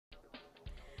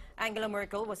Angela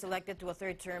Merkel was elected to a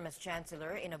third term as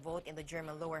Chancellor in a vote in the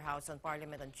German lower house on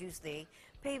Parliament on Tuesday,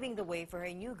 paving the way for her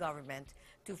new government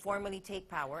to formally take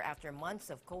power after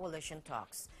months of coalition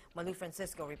talks. Malou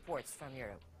Francisco reports from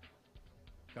Europe.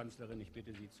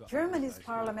 Germany's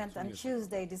parliament on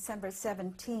Tuesday, December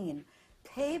 17,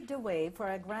 paved the way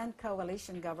for a grand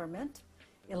coalition government,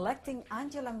 electing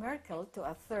Angela Merkel to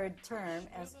a third term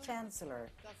as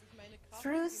Chancellor.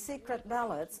 Through secret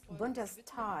ballots,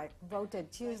 Bundestag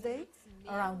voted Tuesday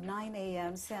around 9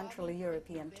 a.m. Central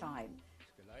European Time.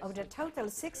 Of the total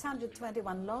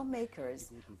 621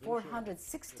 lawmakers,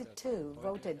 462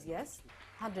 voted yes,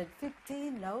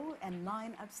 150 no, and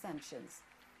 9 abstentions.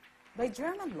 By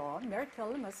German law,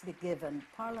 Merkel must be given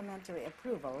parliamentary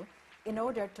approval in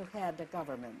order to head the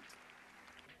government.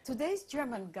 Today's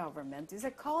German government is a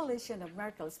coalition of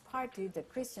Merkel's party, the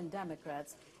Christian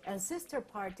Democrats, and sister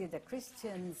party, the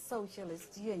Christian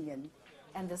Socialist Union,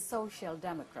 and the Social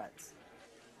Democrats.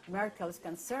 Merkel's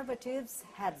conservatives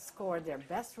had scored their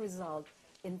best result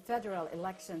in federal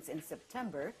elections in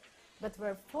September, but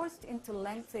were forced into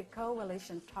lengthy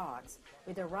coalition talks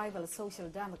with the rival Social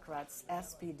Democrats,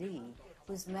 SPD,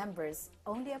 whose members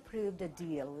only approved the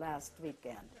deal last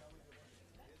weekend.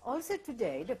 Also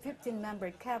today, the 15-member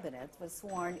cabinet was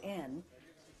sworn in,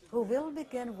 who will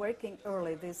begin working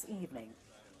early this evening.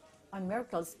 On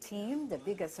Merkel's team, the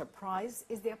biggest surprise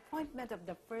is the appointment of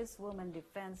the first woman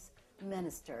defense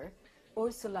minister,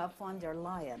 Ursula von der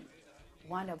Leyen.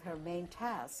 One of her main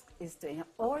tasks is to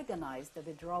organize the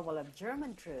withdrawal of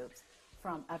German troops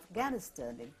from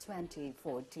Afghanistan in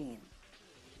 2014.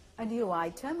 A new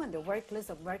item on the work list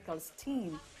of Merkel's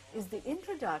team is the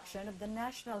introduction of the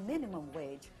national minimum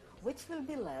wage, which will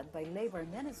be led by Labor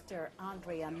Minister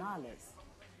Andrea Nahles.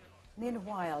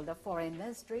 Meanwhile, the Foreign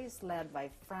Ministry is led by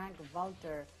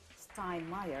Frank-Walter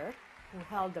Steinmeier, who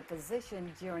held the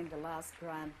position during the last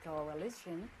Grand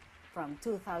Coalition from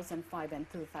 2005 and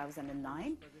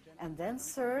 2009, and then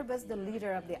served as the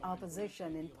leader of the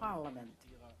opposition in Parliament.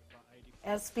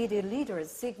 SPD leader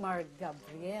Sigmar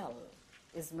Gabriel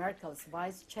is Merkel's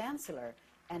vice chancellor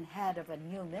and head of a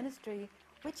new ministry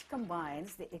which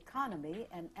combines the economy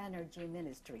and energy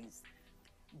ministries.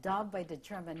 Dubbed by the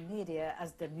German media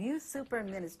as the new super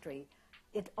ministry,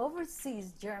 it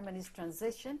oversees Germany's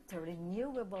transition to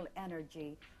renewable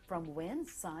energy from wind,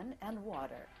 sun, and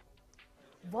water.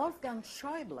 Wolfgang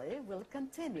Schäuble will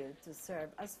continue to serve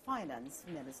as finance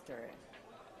minister.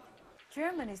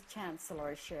 Germany's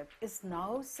chancellorship is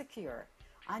now secure.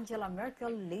 Angela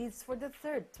Merkel leads for the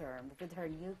third term with her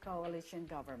new coalition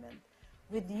government.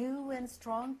 With new and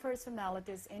strong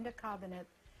personalities in the cabinet,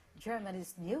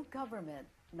 Germany's new government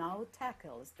now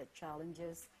tackles the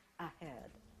challenges ahead.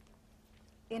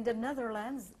 In the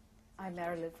Netherlands, I'm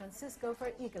Malou Francisco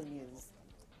for Eagle News.